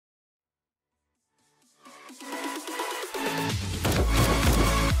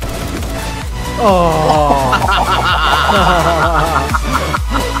Oh.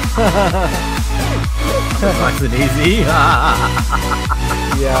 Nice and easy.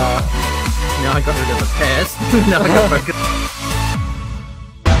 Yeah. Now I got rid of the pest. Now I got focus.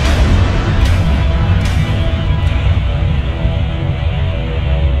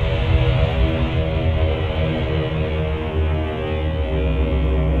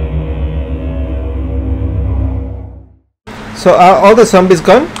 So are all the zombies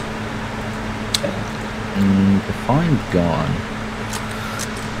gone? Defined gone.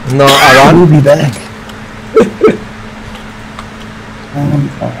 No, around. We'll be back.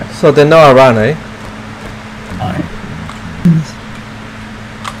 Alright. So they're not around, eh? Alright.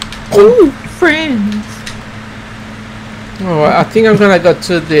 Oh, friends. Oh, I think I'm gonna go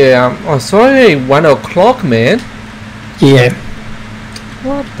to the. Oh, sorry, 1 o'clock, man. Yeah.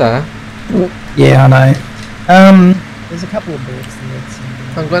 What the? Yeah, I know. There's a couple of birds there. So.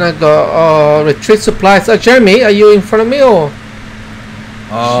 I'm gonna go. Retreat supplies. Jeremy, are you in front of me or?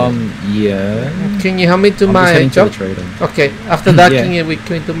 Yeah. Can you help me do I'm my just job? heading to the trader. Okay. After that, Yeah. can you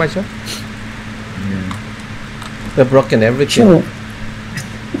do my job? Yeah. They're broken everything. Sure.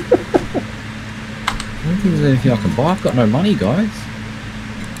 I don't think there's anything I can buy. I've got no money, guys.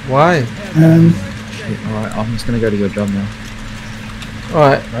 Why? Shit, alright, I'm just gonna go to your job now.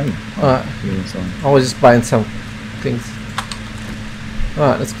 Alright. Right. Alright. I was just buying some things.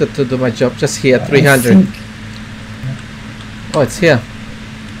 Alright, let's go to do my job. Just here, 300. Oh, it's here.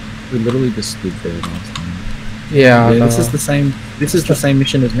 We literally just stood there last time. Yeah. Yeah, this is the same. This is the same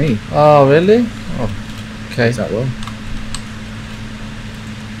mission as me. Oh, really? Oh, okay. Is that well?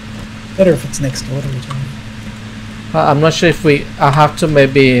 Better if it's next door to each other. I'm not sure if I have to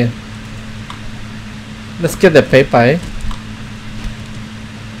maybe. Let's get the paper, eh?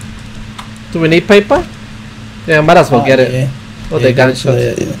 Do we need paper? Yeah, might as well get it. Oh, they got it.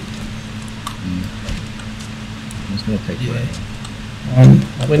 Yeah. I'm just gonna take it.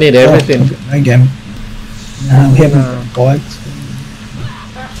 We need everything. Again. No, we haven't got bikes.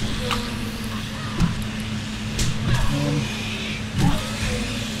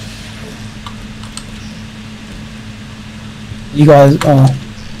 You guys,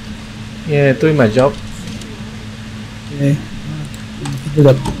 Yeah, doing my job. yeah, we've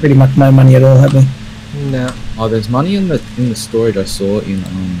got pretty much no money at all, have we? No. Oh, there's money in the storage I saw in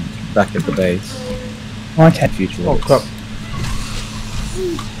back at the base. Okay. Future. Oh crap.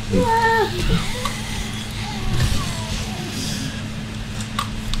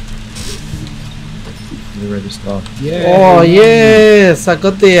 The register. Yeah. Oh yes, I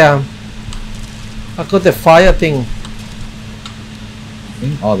got the fire thing.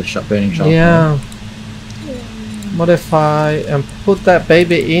 Oh, the burning shop. Yeah. Modify and put that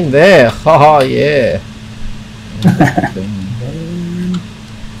baby in there. Oh yeah.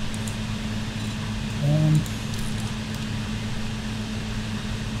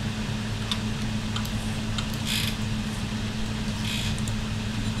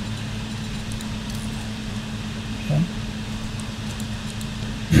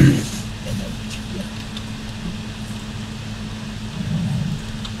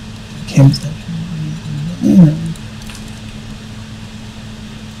 Chem station. Yeah.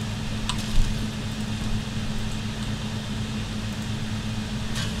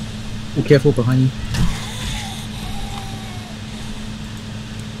 Be careful behind you.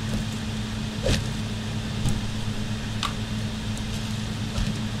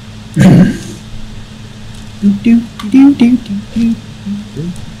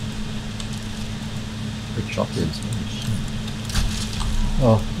 The chocolates.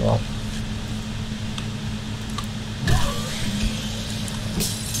 Oh god.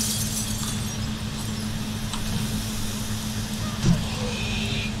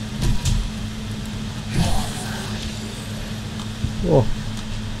 Oh.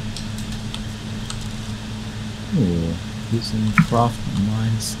 Ooh, using craft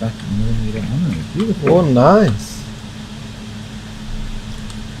 9 stack millimeter ammo. Beautiful. Oh nice.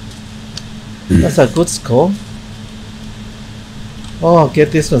 That's a good score. Oh,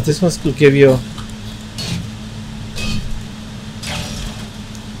 get this one. This one's to give you.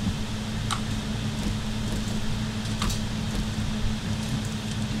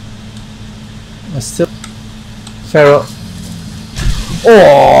 Still, Pharaoh.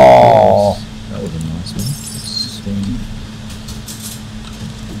 Oh, That was a nice one. Swing.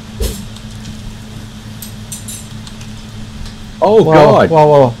 Oh wow, god! wow,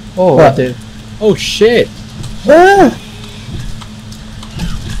 wow. Oh, What? Oh shit! Ah!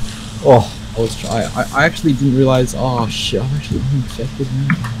 Oh, I actually didn't realize. Oh shit! I'm actually infected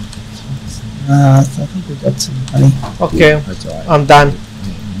now. So I think we got some honey. Okay, That's alright. I'm done.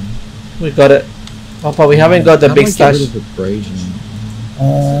 We got it. Oh, but we haven't got the How big do I get stash. rid of abrasion?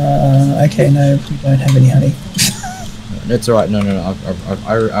 Okay, no, we don't have any honey. That's alright. No.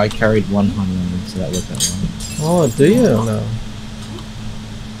 I carried 1 honey on me, so that worked out well. Oh, do you? No.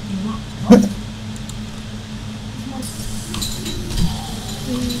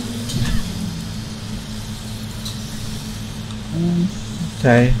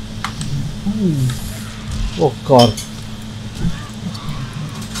 Okay. Oh god.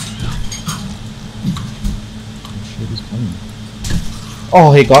 Shit is coming.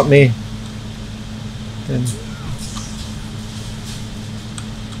 Oh, he got me. Then.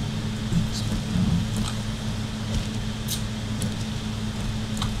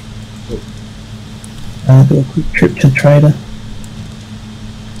 Do a quick trip to trader.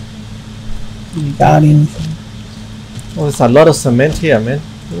 Guardian. Oh, there's a lot of cement here, man.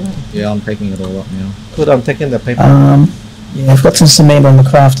 Yeah, I'm taking it all up now. Good, I'm taking the paper. Yeah, I've got some cement on the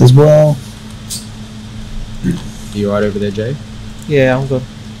craft as well. Are you right over there, Jay? Yeah, I'm good.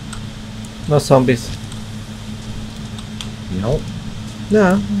 No zombies. Can you help?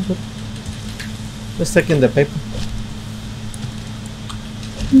 No, I'm good. Just taking the paper.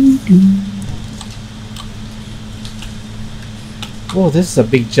 Oh, this is a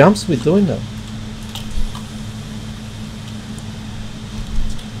big jumps we're doing now.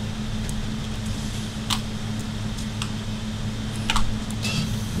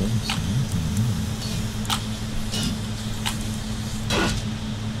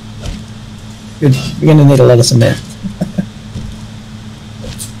 Good. We're gonna need a lot of cement.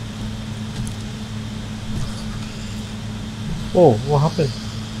 Oh, what happened?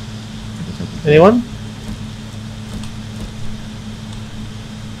 Anyone?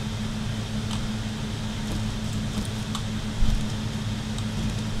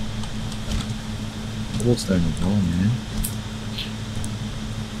 Cobblestone as well, man.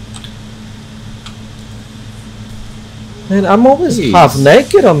 Man, I'm always Jeez. half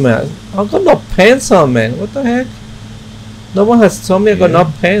naked on man. I've got no pants on, man. What the heck? No one has told me I got Yeah.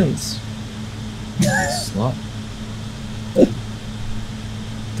 no pants. Slut.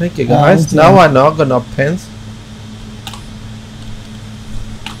 Thank you guys. Now I know I got no pants.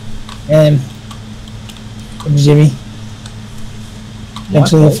 And Jimmy,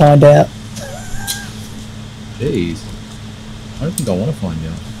 eventually you'll find out. Jeez. I don't think I want to find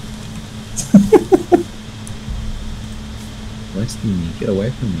out. Rescue me. Get away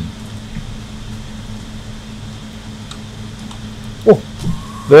from me.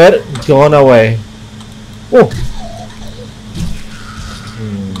 Bird gone away. Oh,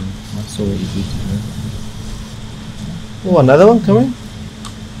 I saw what you did to her. oh, another one coming.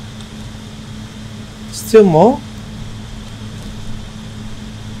 Still more.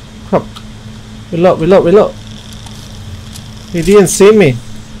 Crap. Reload. He didn't see me.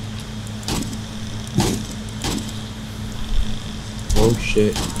 Oh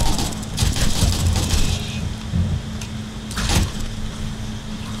shit.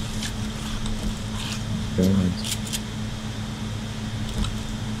 Pyramids.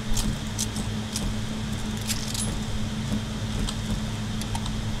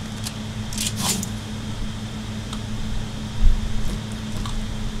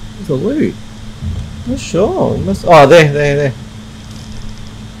 The loot. Not sure. It must. Oh, there.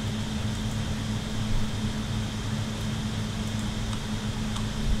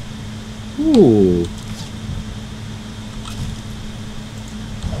 Ooh.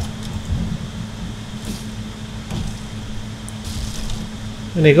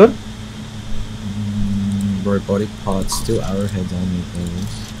 Any good? Robotic parts, still arrowheads only, please.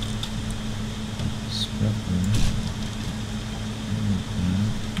 Scrap that.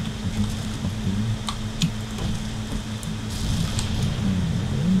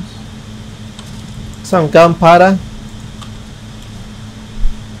 Some gunpowder.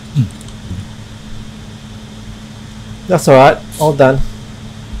 That's alright. All done.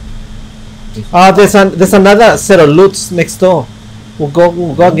 Ah, there's another set of loots next door. We'll go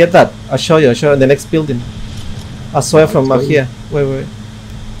and get that. I'll show you in the next building. I saw it from up here. Wait.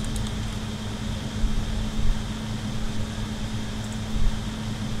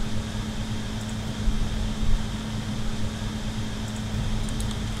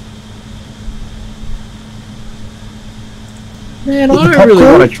 Man, I don't really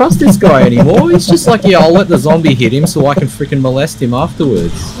want to trust this guy anymore. He's just like, yeah, I'll let the zombie hit him so I can freaking molest him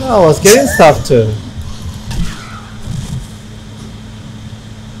afterwards. No, I was getting stuff too.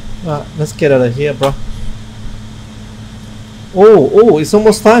 Let's get out of here, bro. Oh, it's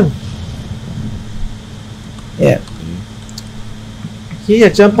almost time. Yeah. Here,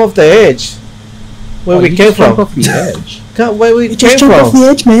 jump off the edge. Where we you came just jump from. off the edge. Where we You came just jump off the from.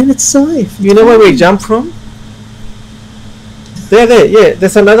 edge, man. It's safe. You know where we jumped from? There, yeah.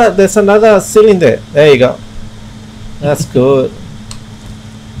 There's another ceiling there. There you go. That's good.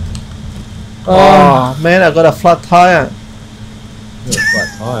 Oh man, I got a flat tire. Got a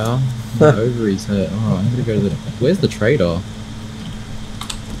flat tire. My ovaries hurt. Oh, I'm gonna go to the. Where's the trader?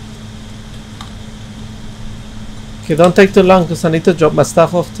 Okay, don't take too long because I need to drop my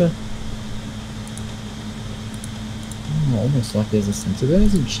stuff off too. Oh, almost like there's a sense of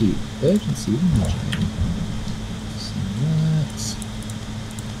urgency. Urgency. So that's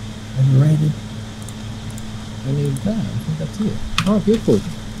Overrated. I need that. I think that's it. Oh, beautiful.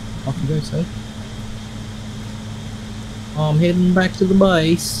 Off you go, safe. I'm heading back to the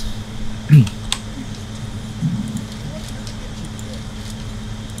base.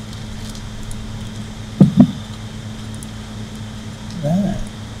 Right.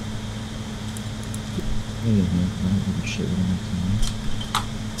 Shit,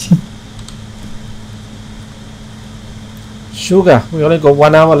 Sugar, we only got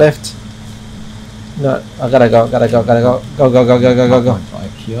 1 hour left. No, I gotta go. Go.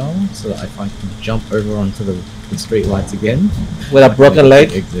 Right here, so that if I can jump over onto the street lights again. With a broken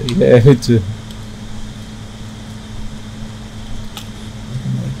leg. Exit. Yeah, me too.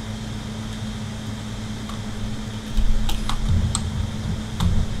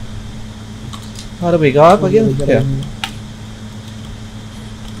 How do we go up again? Yeah.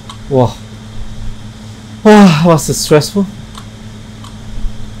 Whoa. Oh, was it stressful?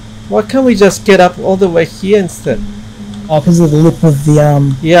 Why can't we just get up all the way here instead? Oh, because of the lip of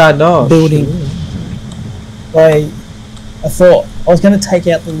the Yeah, I know. building. I thought I was going to take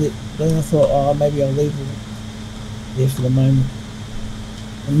out the lip, but then I thought, oh, maybe I'll leave it there for the moment.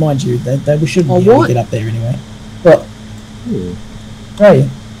 And mind you, we shouldn't be able to get up there anyway. What? Ooh. Where are you?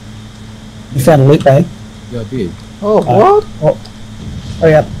 You found a loot bag? Yeah, I did. Oh, what? Oh,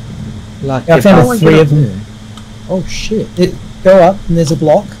 hurry up. Like Yeah, I if found I- a How do I three get of up them. there? Oh shit. Go up, and there's a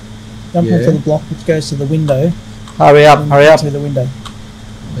block. Jump Yeah. onto the block, which goes to the window. Hurry up, and hurry up. To the window.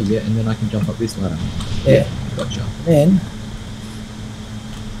 Oh yeah, and then I can jump up this ladder. Yeah. Gotcha. Then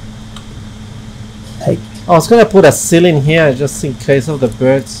take. I was gonna put a ceiling here just in case of the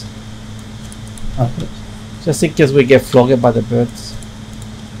birds. Oh, Just in case we get flogged by the birds.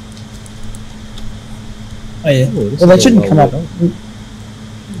 oh yeah. Oh, this Well, they is shouldn't all come up. well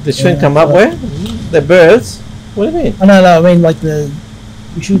They shouldn't Yeah, come up where? The birds? What do you mean? Oh no, I mean like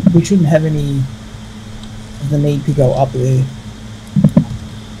we shouldn't have any of the need to go up there.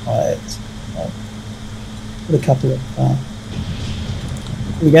 Right. I'll put a couple of.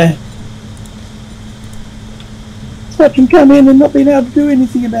 Here we go. So I can come in and not being able to do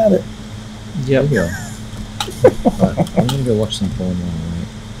anything about it. Yep. Here. Right, I'm gonna go watch some porn while I wait.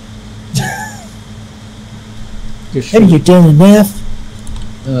 You Have you should. done enough?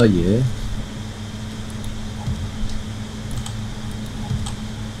 Oh yeah.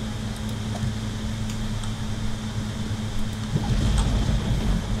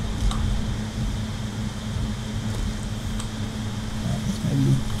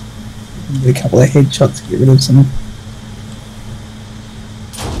 Maybe do a couple of headshots to get rid of some.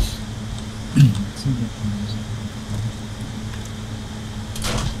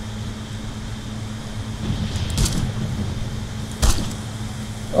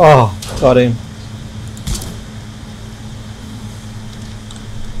 Oh, got him.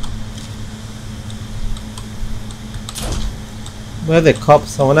 Where are the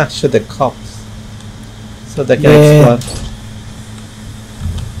cops? I wanna shoot the cops so they can Yeah. explode.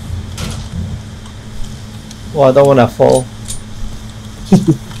 Oh, I don't wanna fall.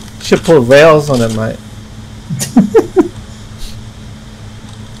 Should put rails on it, mate.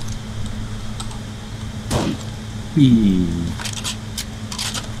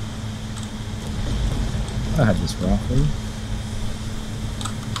 I had this rifle.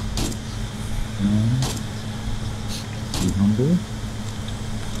 Be humble.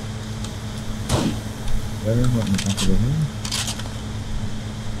 Better, what in the back of the head?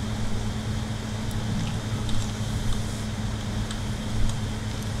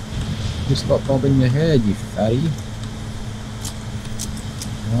 You stop bobbing your head, you fatty.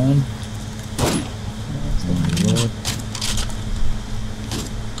 One. Oh my lord.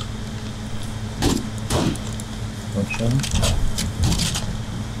 Gotcha.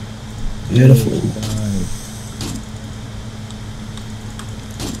 Beautiful. Died.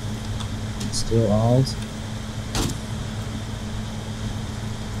 Still ours.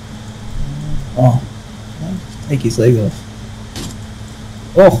 Oh, take his leg off.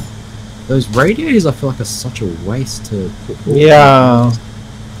 Oh, Those radiators, I feel like are such a waste to put. Yeah. He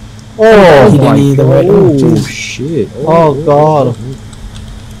Oh, didn't hear the word. Oh, Oh jeez. shit! Oh, God.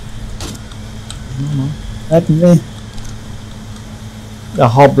 No, no. What happened there? the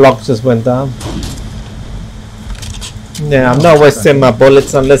whole block just went down. Yeah, I'm not wasting my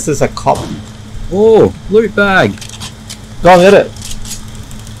bullets unless it's a cop. Oh, loot bag. Go and get it.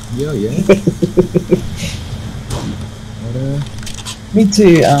 Yeah, yeah. Me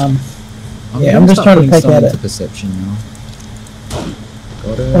too. I'm Yeah, gonna I'm just start trying to putting take some out into a- perception now.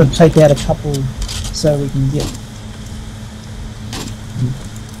 Got I'm gonna it. take out a couple so we can get.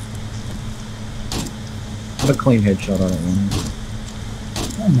 Not a clean headshot. I don't want it.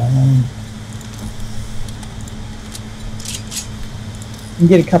 Come on. And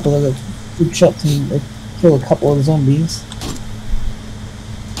get a couple of the good shots and kill a couple of the zombies.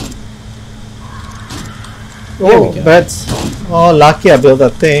 There we Oh, go. bats. Oh, lucky I built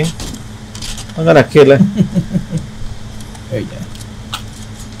that thing. I'm gonna kill it. There you go.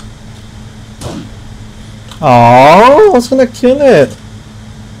 Oh, I was gonna kill it.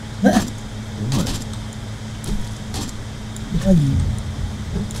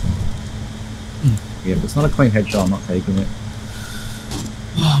 Yeah, if it's not a clean headshot, I'm not taking it.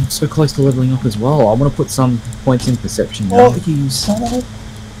 Oh, I'm so close to leveling up as well. I want to put some points in perception now. Oh, you son of a...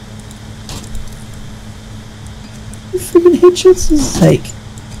 You freaking headshots is sake.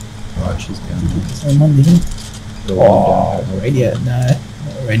 Right, she's down. Same on here. The one Oh, down. radio. No,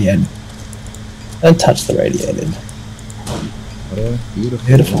 not radio. Don't touch the radiator. Got her. Beautiful.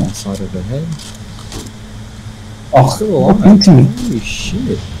 Beautiful. On the side of her head. Oh, Still what alive. into me? Holy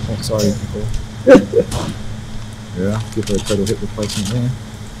shit. Oh, sorry, Nicole. Yeah, give her a total hit replacement there.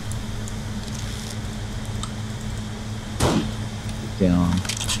 Down.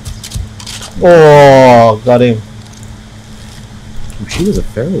 Oh, got him. Oh, she was a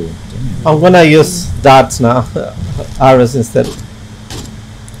feral. Damn. I'm gonna use darts now. Arrows instead.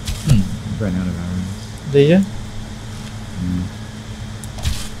 Ran out of arrows. Did you? Mm.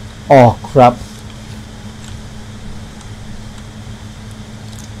 Oh, crap.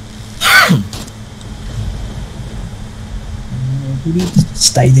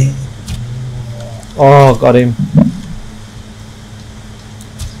 Stay there. Oh, got him.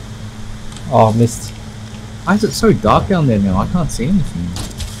 Oh, missed. Why is it so dark down there now? I can't see anything.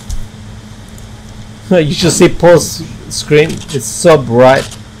 You should see Paul's screen. It's so bright.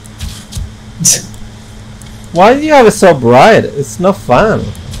 Why do you have it so bright? It's not fun.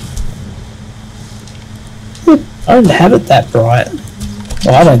 I don't have it that bright.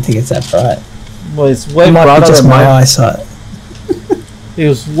 Well, I don't think it's that bright. Well, it's way It might be brighter just than my mine. eyesight. It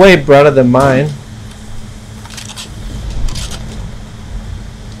was way brighter than mine.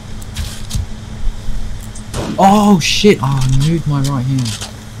 Oh shit! Oh, I moved my right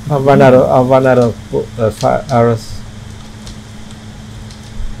hand. I run out of fire arrows.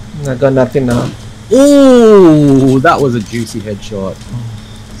 I got nothing now. Oh, that was a juicy headshot.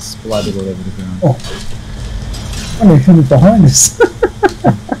 Oh, splattered all over the ground. Oh. I don't know who's behind us.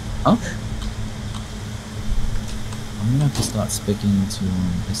 Huh? I'm gonna have to start speccing into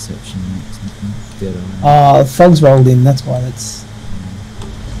perception next. I think dead away. Fog's rolled in, that's why that's...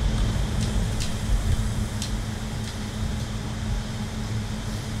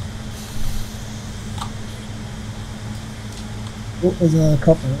 What was a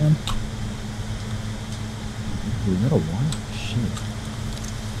copper one? Is that a one? Shit.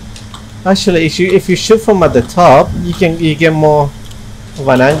 Actually, if you shoot from at the top, you get more of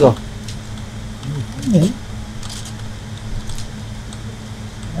an angle. Yeah.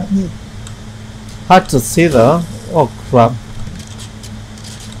 Out here. Hard to see though. Oh crap!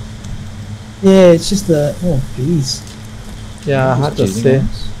 Yeah, it's just the... Oh, jeez. Yeah, hard to Cheating see. on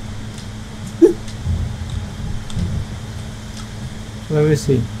us. Where is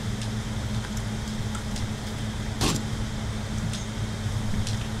he?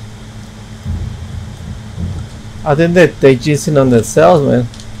 I think that they jizzing on themselves, man.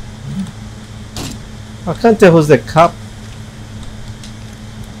 I can't tell who's the cop.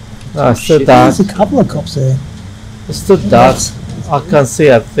 Ah, it's still Shit. dark. There's a couple of cops there. It's still dark. I can't see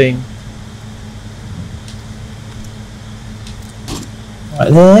a thing.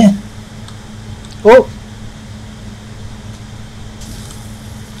 Right there. Oh!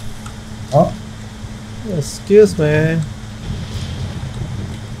 Oh, Excuse me.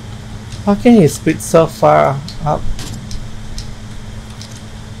 How can he speed so far up?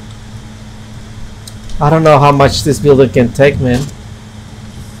 I don't know how much this building can take, man.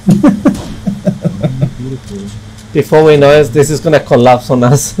 Beautiful. Before we know it, this is gonna collapse on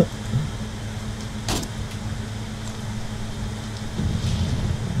us.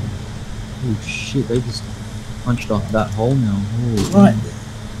 shit, they just punched off that hole now. Holy Right.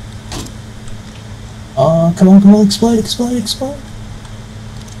 Oh, come on, explode, explode, explode.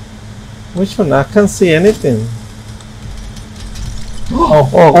 Which one? I can't see anything. Oh,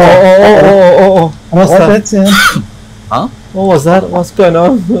 Oh. I like that sound. Huh? What was that? What's going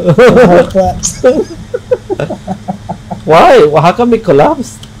on? The whole collapse. Why? Well, how come it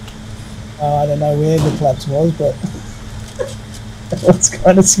collapsed? I don't know where the collapse was, but that was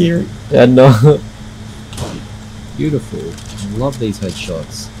kind of scary. Yeah, no. Beautiful. I love these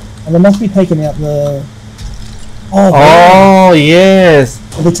headshots. And they must be taking out the. Oh, yes.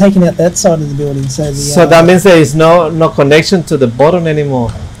 They're taking out that side of the building, so the. So that means there is no connection to the bottom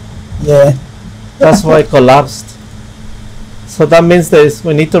anymore. Yeah. That's why it collapsed. So that means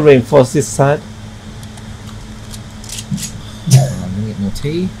we need to reinforce this side. I'm gonna get more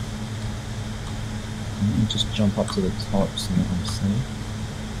tea. And just jump up to the top so that I'm safe.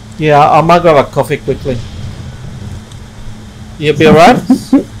 Yeah, I might grab a coffee quickly. You'll be alright?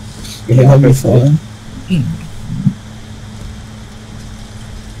 Yeah, I'll be fine.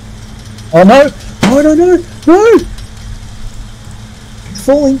 Oh no! No, no, no! No! It's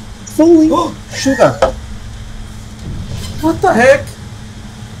falling! It's falling! Oh, sugar! What the heck?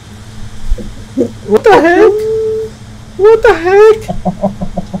 What the heck? What the heck?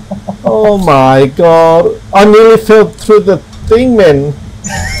 Oh my god! I nearly fell through the thing, man.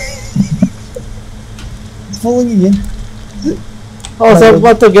 It's falling again. I was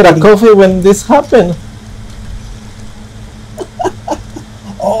about to get a coffee when this happened.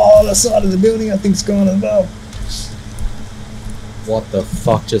 Oh, the side of the building I think's gone as well. What the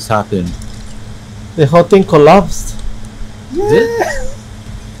fuck just happened? The whole thing collapsed. Yeah!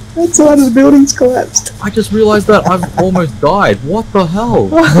 That side of the building's collapsed. I just realized that I've almost died. What the hell?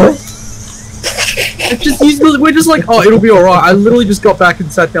 We're just like, oh, it'll be alright. I literally just got back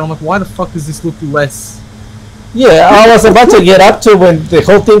and sat down. I'm like, why the fuck does this look less? Yeah, I was about to get up to when the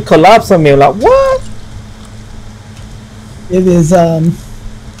whole thing collapsed on me. I'm like, what? It is,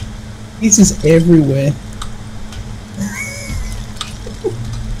 this is everywhere.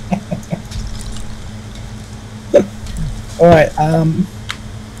 Alright,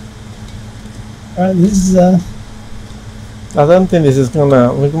 alright, this is, I don't think this is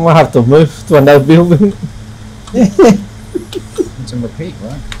gonna. We're gonna have to move to another building. Rinse and repeat,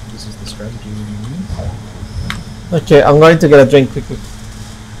 right? This is the strategy we use. Okay, I'm going to get a drink quickly.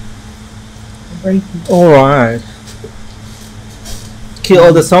 Alright. Kill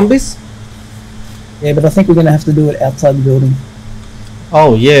all the zombies? Yeah, but I think we're gonna have to do it outside the building.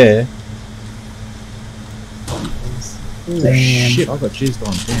 Oh, yeah. Oh Damn. shit, I got cheesed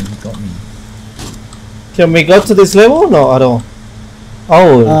on. Damn, he got me. Can we go to this level? No, at all.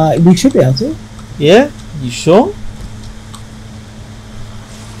 Oh, We should be able to. yeah? You sure?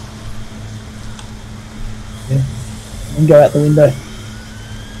 We can go out the window.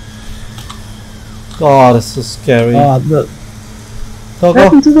 God, it's so scary. Look. Go, What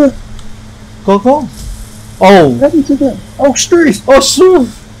happened go. to the... Go, go. Oh. What happened to the... Oh, Struth! Oh, sure.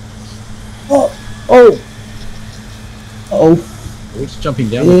 Oh! Oh. Oh. We're just jumping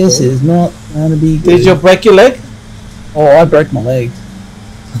down. This the floor. is not gonna be good. Did you break your leg? Oh, I broke my leg.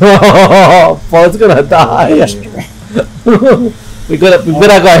 Oh, Paul's gonna die. we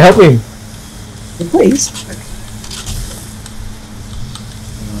better go help him. Please.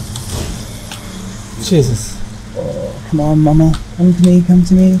 Jesus. Oh, come on, Mama. Come to me, come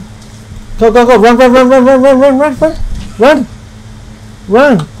to me. Go, go, go. Run, run, run, run, run, run, run, run, run. Run.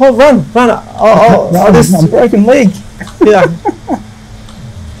 Run. Paul, run, run. Oh, this. I'm broken leg. Yeah.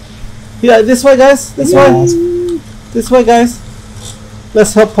 Yeah, this way, guys. This way. This way, guys.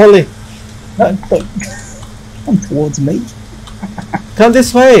 Let's help Polly. No, but come towards me. Come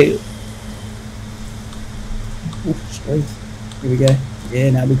this way. Oh, straight. Here we go. Yeah,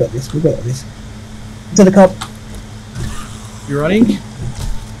 now we got this. We got this. To the cop. You running?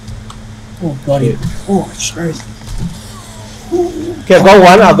 Oh, got him. Oh, straight. Okay, I got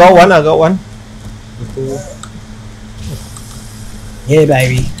one. I got one. I got one. Yeah,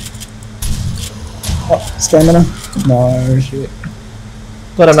 baby. Oh, stamina. No. Shit.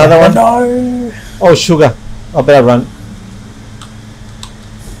 Got another one. No. Oh, sugar. I better run.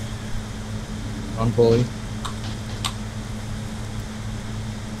 Run, Polly.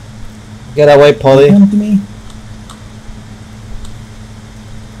 Get away, Polly. Come to me.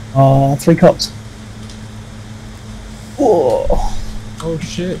 Oh, 3 cops. Oh. Oh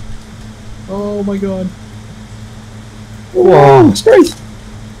shit. Oh my god. Whoa. Oh, straight.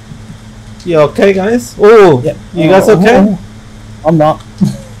 You okay, guys? Oh, Yep. you guys okay? Oh, I'm not.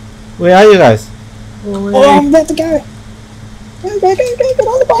 Where are you guys? Oh, I'm about to go. Go, go, go, go, get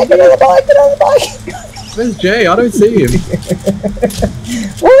on the bike, get on the bike, get on the bike! Where's Jay? I don't see him.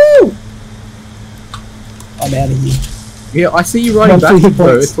 Woo! I'm out of here. Yeah, I see you riding 150 back, bro.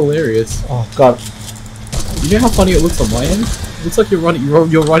 points. It's hilarious. Oh god. You know how funny it looks on my end? It looks like you're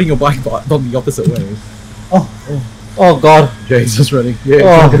riding your bike but on the opposite way. Oh, Oh god. Jay's just running.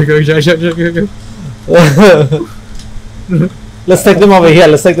 Yeah, Oh. go, Jay, go. Let's take them over here.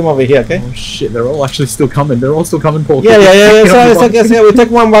 Let's take them over here, okay? Oh shit, they're all actually still coming. They're all still coming, Paul. Yeah. Get on your bike. We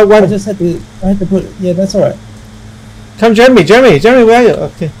take one by I one. just had to put, yeah, that's alright. Come, Jeremy, where are you?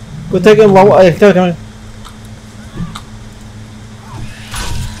 Okay. We'll take them one. Come on.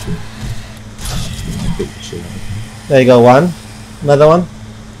 There you go, one. Another one.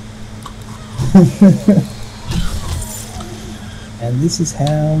 And this is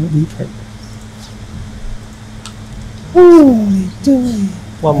how we progress. Holy dooly.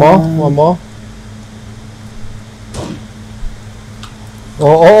 One more.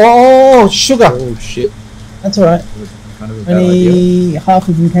 Oh, sugar. Oh shit. That's alright. Kind of a bad idea. Only half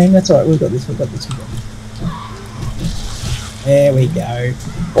of them came. That's alright. We've got this. There we go.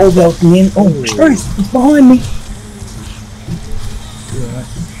 All belting in. Oh, Struth, it's behind me.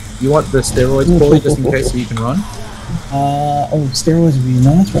 You want the steroids, Paulie, just in case so you can run? Oh, steroids would be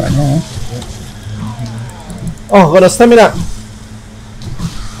nice right now. Oh, got a stamina.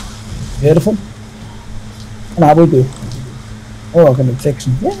 Beautiful. Nah, we're good. Oh, I've got an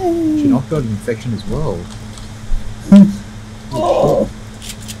infection. Yay! Shit, I've got an infection as well. Oh.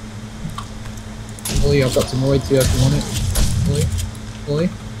 Paulie, I've got some roids here if you want it. Paulie?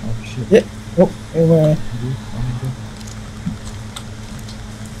 Oh shit. Yep. Oh, anyway.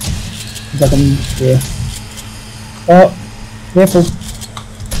 Like yeah. Oh, careful.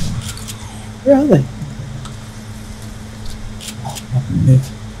 Where are they? Oh, I can move.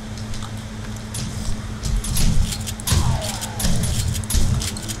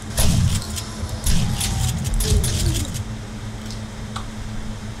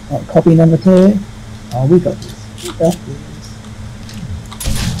 Oh, copy number 2. Oh, we got this. We got this.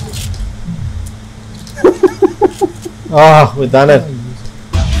 Oh, we done it.